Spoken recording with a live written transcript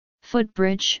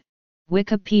Footbridge,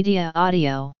 Wikipedia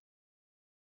audio.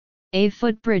 A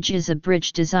footbridge is a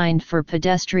bridge designed for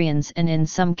pedestrians and in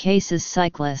some cases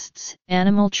cyclists,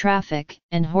 animal traffic,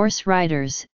 and horse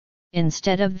riders,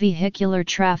 instead of vehicular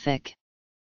traffic.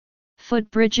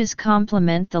 Footbridges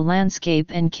complement the landscape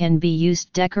and can be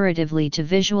used decoratively to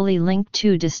visually link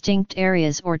two distinct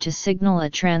areas or to signal a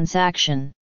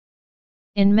transaction.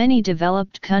 In many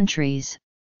developed countries,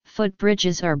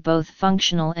 footbridges are both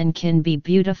functional and can be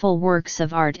beautiful works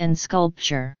of art and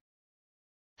sculpture.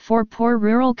 For poor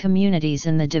rural communities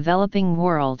in the developing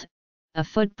world, a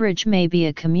footbridge may be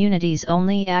a community's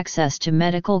only access to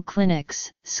medical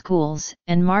clinics, schools,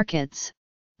 and markets,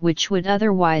 which would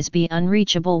otherwise be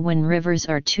unreachable when rivers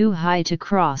are too high to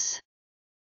cross.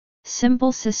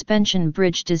 Simple suspension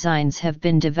bridge designs have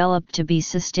been developed to be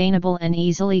sustainable and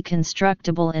easily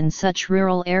constructible in such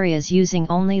rural areas using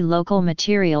only local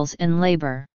materials and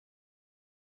labor.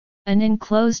 An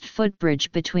enclosed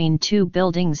footbridge between two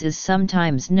buildings is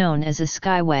sometimes known as a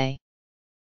skyway.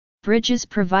 Bridges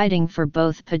providing for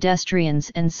both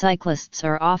pedestrians and cyclists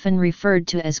are often referred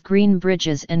to as green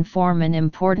bridges and form an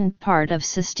important part of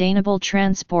sustainable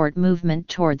transport movement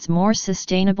towards more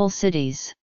sustainable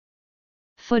cities.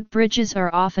 Footbridges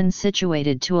are often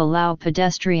situated to allow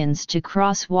pedestrians to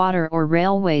cross water or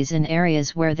railways in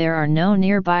areas where there are no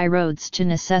nearby roads to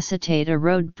necessitate a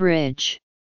road bridge.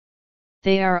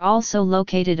 They are also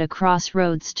located across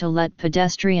roads to let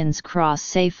pedestrians cross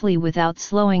safely without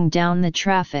slowing down the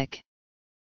traffic.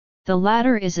 The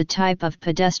latter is a type of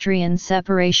pedestrian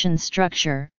separation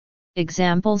structure,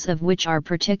 examples of which are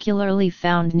particularly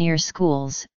found near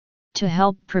schools, to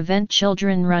help prevent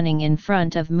children running in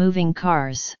front of moving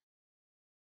cars.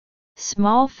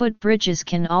 Small footbridges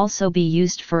can also be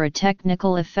used for a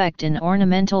technical effect in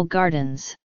ornamental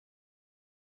gardens.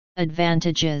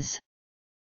 Advantages.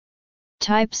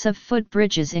 Types of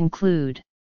footbridges include: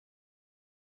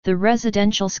 the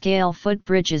residential scale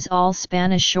footbridges all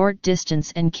span a short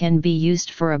distance and can be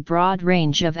used for a broad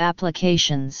range of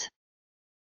applications.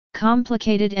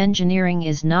 Complicated engineering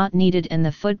is not needed and the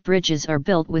footbridges are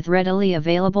built with readily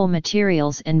available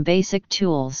materials and basic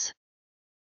tools.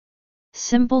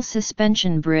 Simple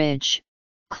suspension bridge,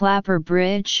 clapper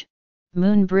bridge,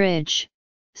 moon bridge,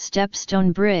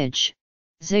 stepstone bridge,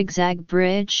 zigzag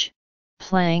bridge,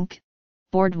 plank,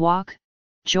 boardwalk,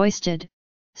 joisted,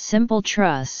 simple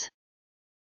truss.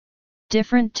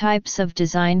 Different types of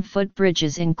design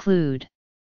footbridges include: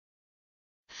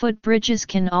 footbridges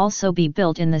can also be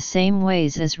built in the same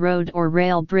ways as road or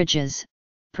rail bridges,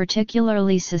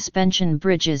 particularly suspension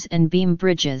bridges and beam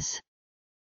bridges.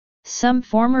 Some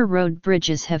former road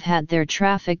bridges have had their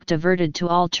traffic diverted to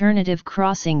alternative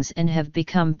crossings and have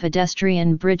become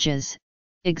pedestrian bridges.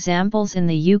 Examples in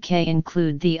the UK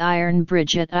include the Iron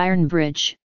Bridge at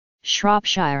Ironbridge,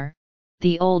 Shropshire,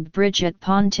 the Old Bridge at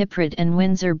Pontypridd and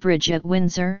Windsor Bridge at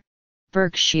Windsor,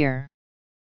 Berkshire.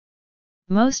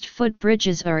 Most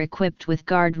footbridges are equipped with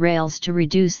guardrails to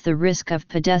reduce the risk of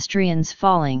pedestrians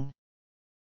falling.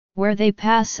 Where they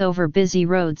pass over busy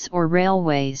roads or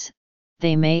railways,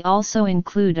 they may also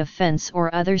include a fence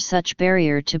or other such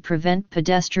barrier to prevent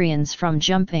pedestrians from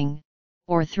jumping,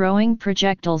 or throwing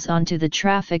projectiles onto the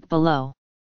traffic below.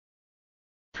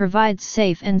 Provides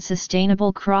safe and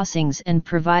sustainable crossings and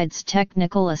provides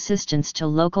technical assistance to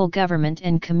local government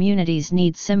and communities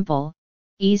need simple,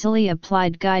 easily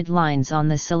applied guidelines on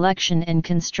the selection and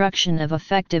construction of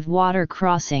effective water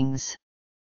crossings.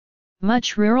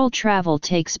 Much rural travel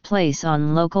takes place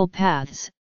on local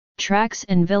paths, tracks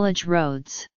and village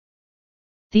roads.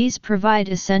 These provide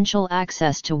essential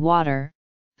access to water,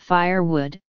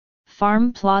 firewood,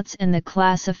 farm plots and the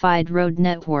classified road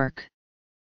network.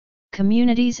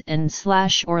 Communities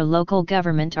and/or local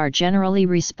government are generally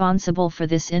responsible for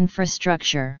this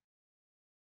infrastructure.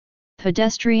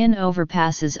 Pedestrian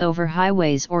overpasses over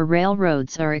highways or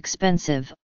railroads are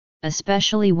expensive,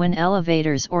 especially when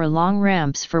elevators or long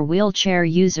ramps for wheelchair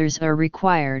users are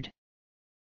required.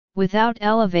 Without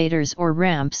elevators or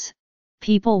ramps,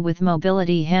 people with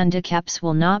mobility handicaps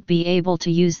will not be able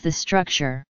to use the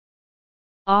structure.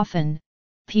 Often,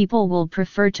 people will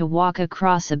prefer to walk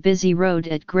across a busy road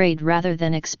at grade rather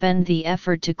than expend the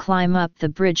effort to climb up the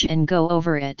bridge and go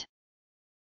over it.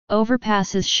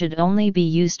 Overpasses should only be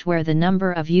used where the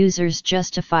number of users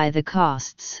justify the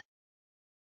costs.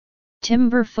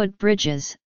 Timber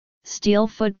footbridges, steel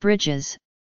footbridges,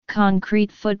 concrete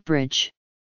footbridge.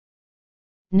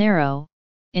 Narrow,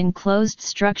 enclosed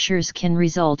structures can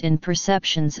result in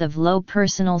perceptions of low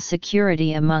personal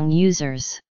security among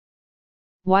users.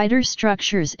 Wider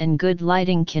structures and good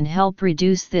lighting can help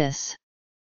reduce this.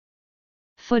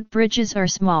 Footbridges are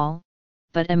small,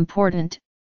 but important,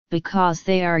 because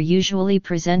they are usually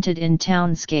presented in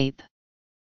townscape.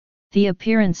 The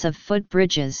appearance of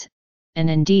footbridges, and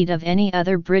indeed of any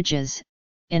other bridges,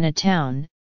 in a town,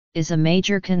 is a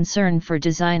major concern for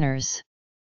designers.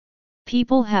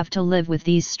 People have to live with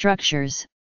these structures,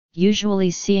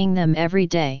 usually seeing them every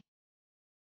day.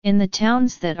 In the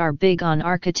towns that are big on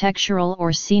architectural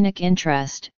or scenic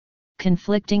interest,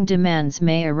 conflicting demands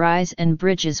may arise and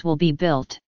bridges will be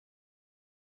built.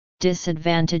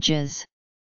 Disadvantages.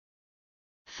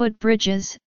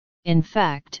 Footbridges, in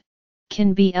fact,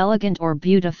 can be elegant or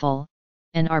beautiful,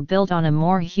 and are built on a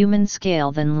more human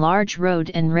scale than large road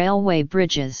and railway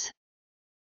bridges.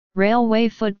 Railway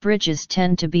footbridges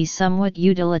tend to be somewhat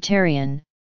utilitarian,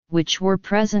 which were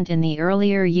present in the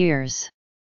earlier years.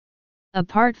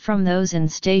 Apart from those in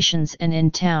stations and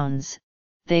in towns,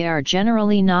 they are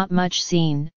generally not much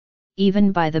seen,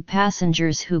 even by the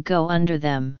passengers who go under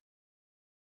them.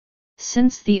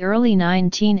 Since the early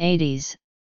 1980s,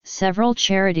 several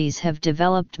charities have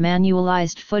developed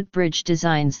manualized footbridge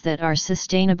designs that are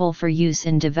sustainable for use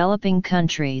in developing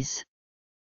countries.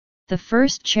 The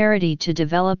first charity to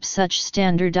develop such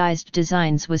standardized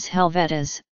designs was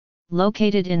Helvetas,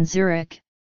 located in Zurich,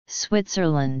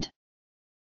 Switzerland.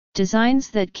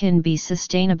 Designs that can be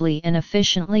sustainably and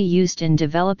efficiently used in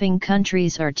developing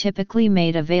countries are typically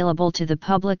made available to the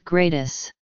public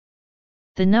gratis.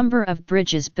 The number of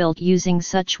bridges built using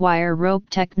such wire rope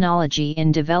technology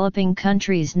in developing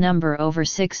countries number over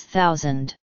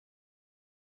 6,000.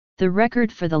 The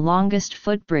record for the longest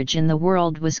footbridge in the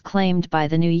world was claimed by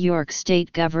the New York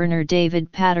State Governor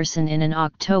David Paterson in an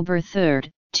October 3,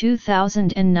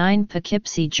 2009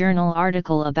 Poughkeepsie Journal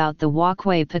article about the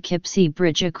walkway Poughkeepsie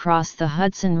Bridge across the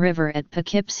Hudson River at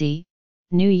Poughkeepsie,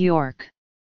 New York.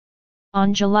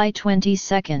 On July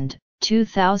 22,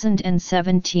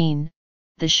 2017,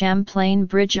 the Champlain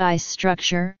Bridge ice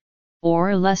structure,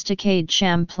 or l'Estacade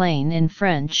Champlain in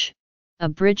French, a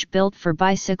bridge built for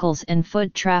bicycles and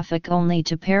foot traffic only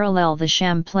to parallel the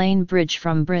Champlain Bridge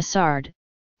from Bressard,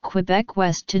 Quebec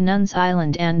west to Nuns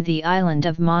Island and the island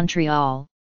of Montreal,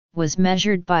 was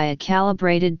measured by a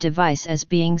calibrated device as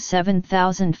being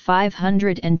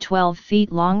 7,512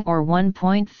 feet long or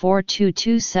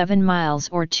 1.4227 miles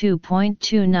or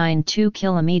 2.292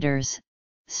 kilometers,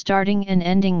 starting and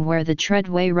ending where the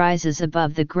treadway rises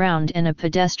above the ground and a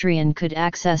pedestrian could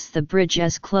access the bridge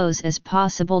as close as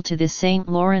possible to the St.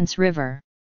 Lawrence River.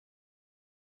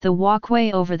 The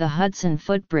walkway over the Hudson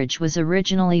Footbridge was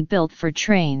originally built for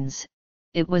trains.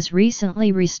 It was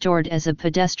recently restored as a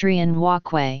pedestrian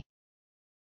walkway.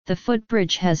 The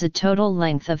footbridge has a total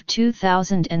length of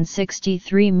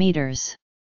 2,063 meters.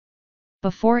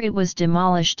 Before it was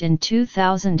demolished in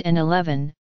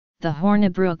 2011, the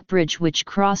Hornibrook Bridge, which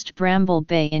crossed Bramble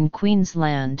Bay in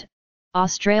Queensland,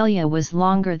 Australia, was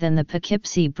longer than the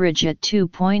Poughkeepsie Bridge at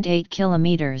 2.8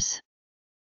 kilometers.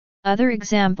 Other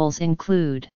examples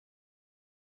include: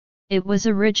 it was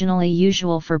originally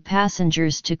usual for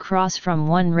passengers to cross from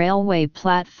one railway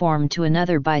platform to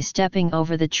another by stepping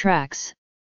over the tracks,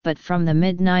 but from the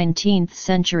mid-19th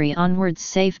century onwards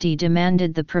safety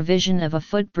demanded the provision of a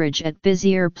footbridge at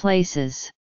busier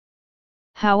places.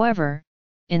 However,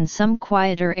 in some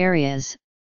quieter areas,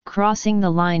 crossing the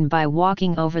line by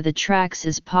walking over the tracks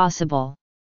is possible.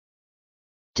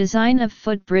 Design of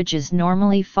footbridges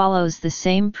normally follows the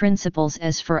same principles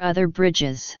as for other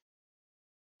bridges.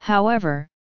 However,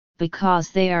 because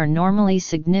they are normally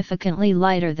significantly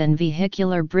lighter than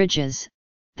vehicular bridges,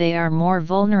 they are more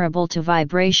vulnerable to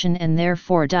vibration and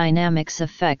therefore dynamics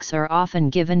effects are often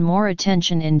given more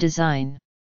attention in design.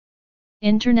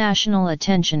 International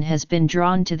attention has been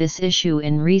drawn to this issue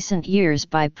in recent years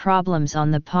by problems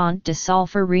on the Pont de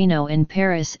Solferino in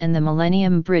Paris and the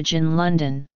Millennium Bridge in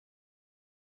London.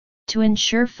 To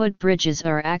ensure footbridges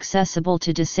are accessible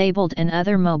to disabled and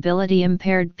other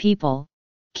mobility-impaired people,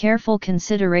 careful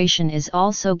consideration is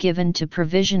also given to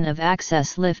provision of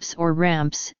access lifts or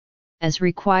ramps, as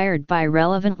required by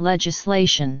relevant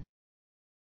legislation.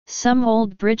 Some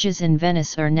old bridges in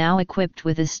Venice are now equipped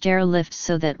with a stair lift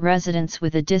so that residents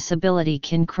with a disability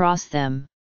can cross them.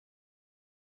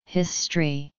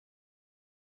 History.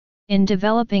 In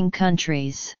developing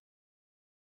countries,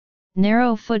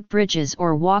 narrow footbridges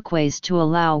or walkways to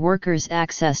allow workers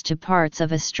access to parts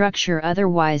of a structure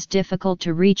otherwise difficult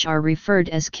to reach are referred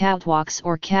as catwalks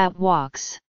or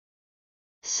catwalks.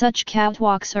 Such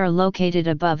catwalks are located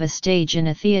above a stage in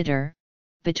a theater,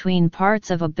 between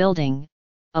parts of a building,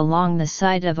 along the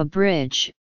side of a bridge,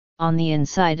 on the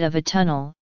inside of a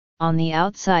tunnel, on the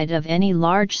outside of any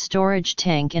large storage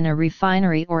tank in a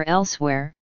refinery or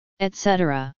elsewhere,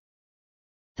 etc.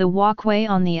 The walkway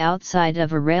on the outside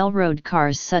of a railroad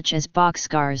cars such as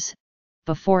boxcars,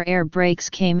 before air brakes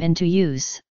came into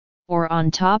use, or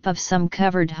on top of some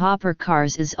covered hopper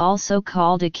cars is also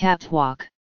called a catwalk.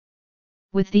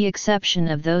 With the exception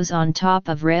of those on top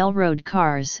of railroad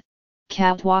cars,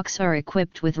 catwalks are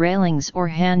equipped with railings or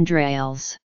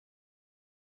handrails.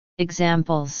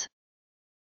 Examples: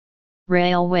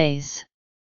 railways.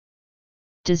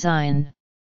 Design.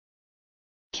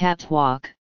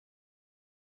 Catwalk.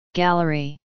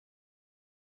 Gallery.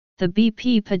 The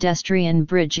BP Pedestrian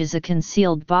Bridge is a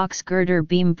concealed box girder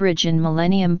beam bridge in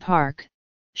Millennium Park,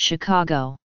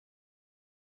 Chicago.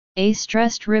 A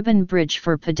stressed ribbon bridge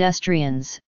for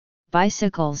pedestrians,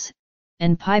 bicycles,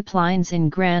 and pipelines in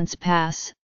Grants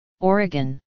Pass,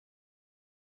 Oregon.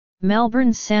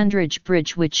 Melbourne's Sandridge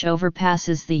Bridge, which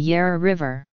overpasses the Yarra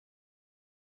River.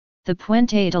 The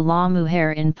Puente de la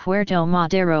Mujer in Puerto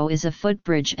Madero is a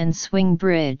footbridge and swing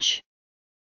bridge.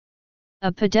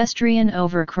 A pedestrian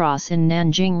overcross in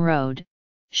Nanjing Road,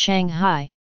 Shanghai.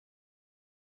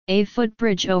 A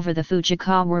footbridge over the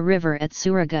Fujikawa River at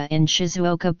Tsuruga in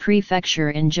Shizuoka Prefecture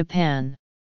in Japan.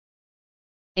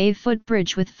 A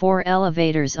footbridge with 4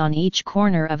 elevators on each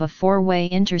corner of a 4-way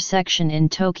intersection in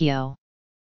Tokyo.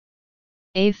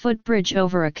 A footbridge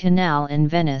over a canal in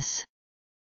Venice.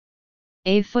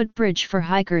 A footbridge for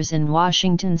hikers in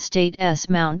Washington State's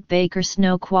Mount Baker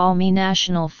Snoqualmie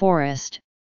National Forest,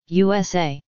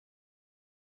 USA.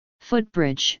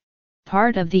 Footbridge,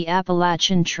 part of the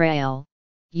Appalachian Trail,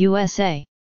 USA.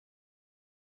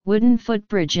 Wooden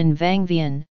footbridge in Vang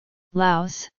Vieng,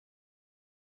 Laos.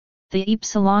 The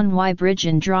Ypsilon Y Bridge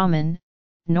in Drammen,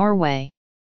 Norway.